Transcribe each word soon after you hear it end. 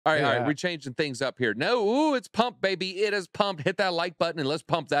All right, Yeah. we're changing things up here. No, ooh, it's pumped, baby. It is pumped. Hit that like button and let's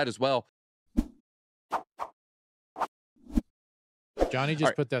pump that as well. Johnny All just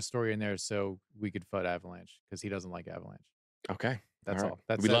right. put that story in there so we could FUD Avalanche because he doesn't like Avalanche. Okay. That's all.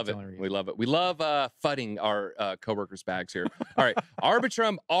 We love That's the it. only reason. We love it. We love fudding our coworkers' bags here. All right.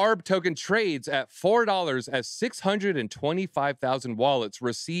 Arbitrum ARB token trades at $4 as 625,000 wallets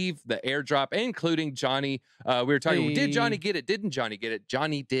receive the airdrop, including Johnny. We were talking, well, did Johnny get it? Didn't Johnny get it?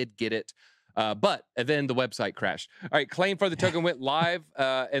 Johnny did get it. But then the website crashed. All right, claim for the token went live,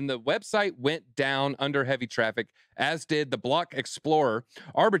 and the website went down under heavy traffic, as did the block explorer.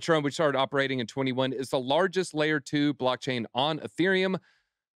 Arbitrum, which started operating in 21, is the largest layer 2 blockchain on Ethereum.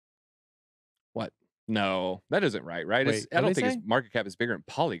 What? No, that isn't right, right? Wait, I what don't did they think say? its market cap is bigger than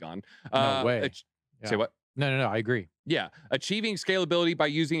Polygon. No way. Say Yeah. what? No. I agree. Yeah, achieving scalability by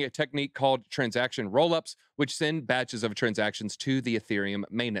using a technique called transaction rollups, which send batches of transactions to the Ethereum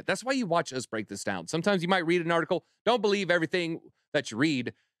mainnet. That's why you watch us break this down. Sometimes you might read an article, don't believe everything that you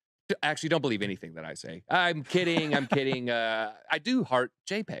read. Actually, don't believe anything that I say. I'm kidding. I'm kidding. I do heart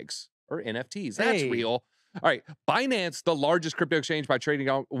JPEGs or NFTs. That's Hey. real. All right. Binance, the largest crypto exchange by trading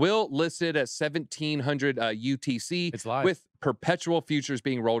on, will list it at 1,700 UTC, It's live. with perpetual futures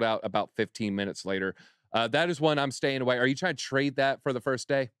being rolled out about 15 minutes later. That is one I'm staying away. Are you trying to trade that for the first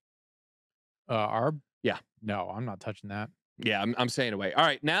day? Arb? Yeah. No, I'm not touching that. Yeah, I'm staying away. All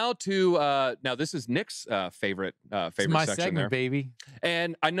right, now to now this is Nick's favorite It's my section segment, there. baby.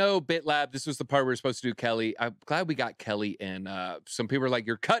 And I know BitLab, this was the part we were supposed to do Kelly. I'm glad we got Kelly in. Some people are like,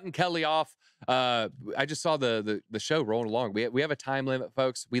 you're cutting Kelly off. I just saw the show rolling along. We have a time limit,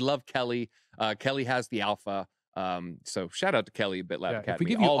 folks. We love Kelly. Kelly has the alpha. So shout out to Kelly, BitLab Yeah, Academy. if we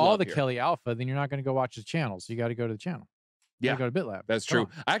give you all the here. Kelly Alpha, then you're not going to go watch his channel. So you got to go to the channel. Yeah, go to BitLab. that's Come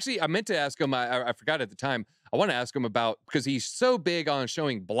true. on. Actually, I meant to ask him. I forgot at the time. I want to ask him about, because he's so big on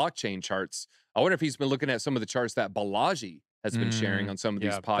showing blockchain charts. I wonder if he's been looking at some of the charts that Balaji has been sharing on some of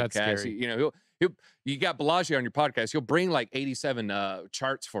these yeah, that's podcasts. scary. You know, you got Balaji on your podcast. He'll bring like 87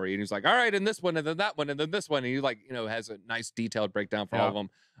 charts for you, and he's like, "All right, and this one, and then that one, and then this one," and he like, has a nice detailed breakdown for all of them.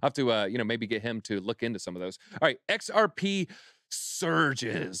 I have to, maybe get him to look into some of those. All right, XRP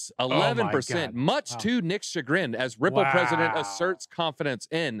surges 11%, much to Nick's chagrin, as Ripple president asserts confidence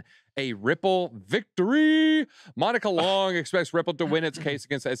in a Ripple victory. Monica Long expects Ripple to win its case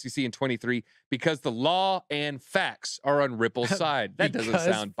against the SEC in 23 because the law and facts are on Ripple's side. That doesn't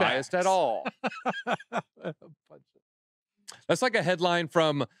sound biased at all. That's like a headline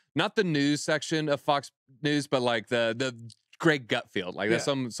from not the news section of Fox News, but like the Greg Gutfield. Like that's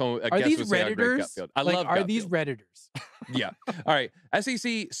some Are these Redditors? I love Are Gutfield. these Redditors? Yeah. All right.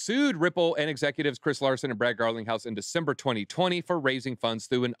 SEC sued Ripple and executives Chris Larson and Brad Garlinghouse in December 2020 for raising funds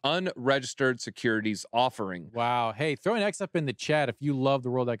through an unregistered securities offering. Wow. Hey, throw an X up in the chat if you love the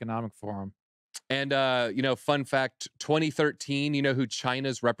World Economic Forum. And fun fact, 2013, you know who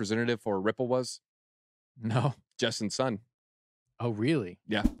China's representative for Ripple was? No. Justin Sun. Oh, really?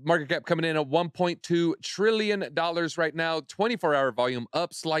 Yeah. Market cap coming in at $1.2 trillion right now. 24-hour volume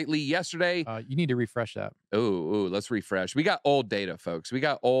up slightly yesterday. You need to refresh that. Oh, let's refresh. We got old data, folks. We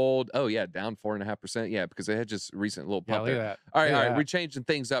got old. Oh, yeah, down 4.5%. Yeah, because it had just recent little pump look there. at that. All right. We're changing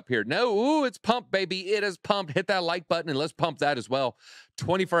things up here. No, ooh, it's pumped, baby. It is pumped. Hit that like button and let's pump that as well.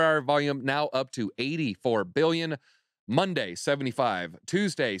 24-hour volume now up to 84 billion. Monday, 75.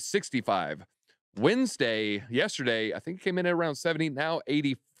 Tuesday, 65. Wednesday, yesterday, I think it came in at around 70, now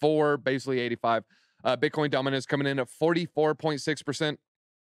 84, basically 85. Bitcoin dominance coming in at 44.6%.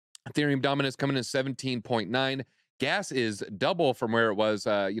 Ethereum dominance coming in at 17.9. Gas is double from where it was,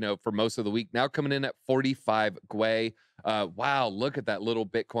 for most of the week. Now coming in at 45 Gwei. Wow, look at that little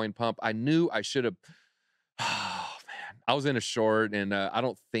Bitcoin pump. I knew I should have. Oh, man. I was in a short, and I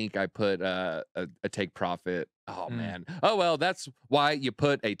don't think I put a take profit. Oh, man. Oh, well, that's why you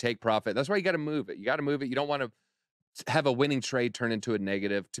put a take profit. That's why you got to move it. You got to move it. You don't want to have a winning trade turn into a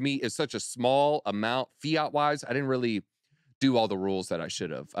negative. To me, it's such a small amount fiat-wise. I didn't really do all the rules that I should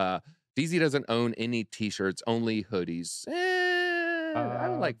have. Deezy doesn't own any t-shirts, only hoodies. I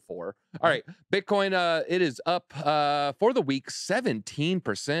would like 4. All right, Bitcoin, it is up for the week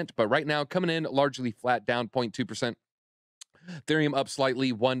 17%, but right now coming in largely flat, down 0.2%. Ethereum up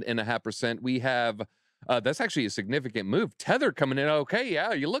slightly, 1.5%. We have that's actually a significant move. Tether coming in okay.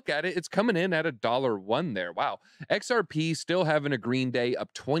 Yeah, you look at it, it's coming in at $1.01 there. Wow. XRP still having a green day,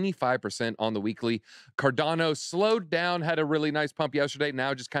 up 25% on the weekly. Cardano slowed down, had a really nice pump yesterday.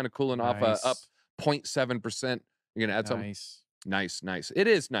 Now just kind of cooling off, up 0.7%. You're gonna add something? Nice, nice. It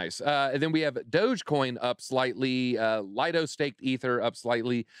is nice. And then we have Dogecoin up slightly, Lido staked Ether up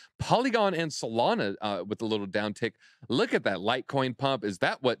slightly, Polygon and Solana with a little downtick. Look at that Litecoin pump. Is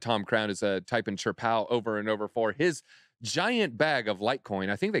that what Tom Crown is typing Chirpow over and over for? His giant bag of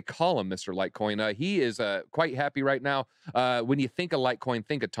Litecoin. I think they call him Mr. Litecoin. He is quite happy right now. When you think of Litecoin,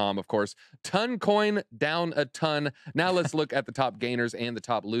 think of Tom, of course. Ton coin down a ton. Now let's look at the top gainers and the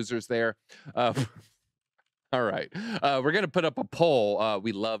top losers there. All right. We're going to put up a poll.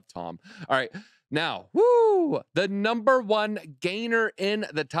 We love Tom. All right. Now, woo, the number one gainer in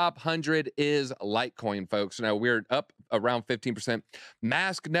the top 100 is Litecoin, folks. Now, we're up around 15%.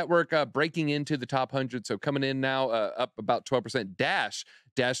 Mask Network breaking into the top 100. So coming in now up about 12%.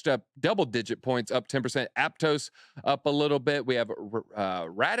 Dashed up double-digit points, up 10%. Aptos up a little bit. We have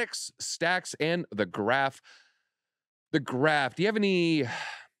Radix, Stacks, and the Graph. The Graph. Do you have any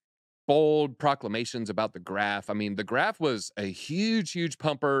bold proclamations about the Graph? I mean, the Graph was a huge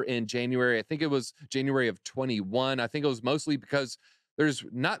pumper in January. I think it was January of 21. I think it was mostly because there's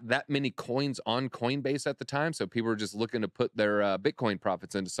not that many coins on Coinbase at the time, so people were just looking to put their Bitcoin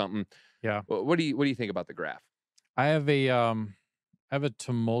profits into something. Yeah. What do you think about the Graph? I have a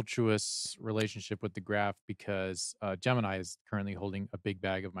tumultuous relationship with the Graph because Gemini is currently holding a big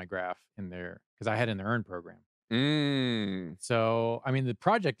bag of my Graph in there because I had it in the Earn program. So, I mean, the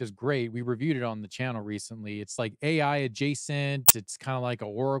project is great. We reviewed it on the channel recently. It's like AI adjacent. It's kind of like a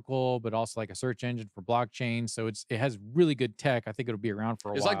Oracle, but also like a search engine for blockchain. So it has really good tech. I think it'll be around for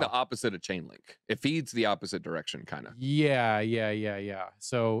a while. It's like the opposite of Chainlink. It feeds the opposite direction, kind of. Yeah.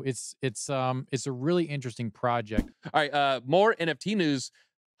 So it's a really interesting project. All right, more NFT news.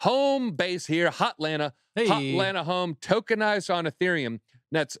 Home base here, Hotlanta. Hey. Hotlanta Home tokenized on Ethereum.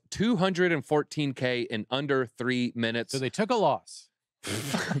 That's 214K in under 3 minutes. So they took a loss.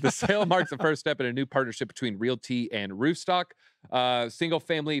 The sale marks the first step in a new partnership between Realty and Roofstock. Single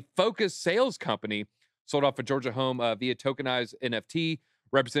family focused sales company sold off a Georgia home via tokenized NFT.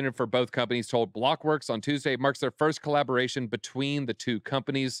 Representative for both companies told Blockworks on Tuesday it marks their first collaboration between the two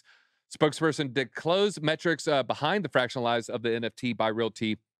companies. Spokesperson disclosed metrics behind the fractionalized of the NFT by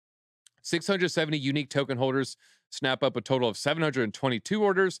Realty. 670 unique token holders snap up a total of 722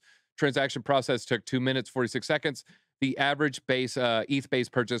 orders. Transaction process took 2 minutes, 46 seconds. The average base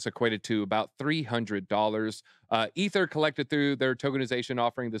ETH-based purchase equated to about $300. Ether collected through their tokenization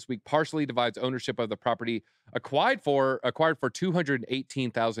offering this week partially divides ownership of the property acquired for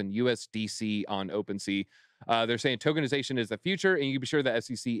 218,000 USDC on OpenSea. They're saying tokenization is the future, and you can be sure the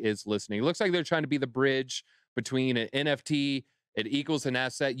SEC is listening. It looks like they're trying to be the bridge between an NFT. It equals an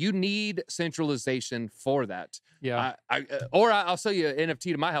asset. You need centralization for that. Yeah. I'll sell you an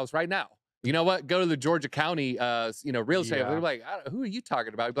NFT to my house right now. You know what? Go to the Georgia County, real estate. Yeah. They're like, who are you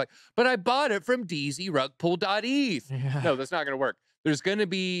talking about? I'd be like, but I bought it from Deezy rugpool.eth. Yeah. No, that's not going to work. There's going to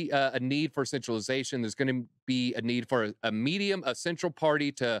be a need for centralization. There's going to be a need for a central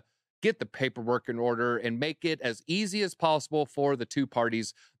party to get the paperwork in order and make it as easy as possible for the two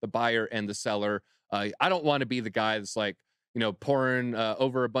parties, the buyer and the seller. I don't want to be the guy that's like, pouring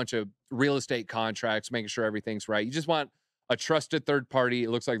over a bunch of real estate contracts, making sure everything's right. You just want a trusted third party. It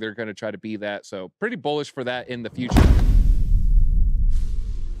looks like they're going to try to be that. So pretty bullish for that in the future.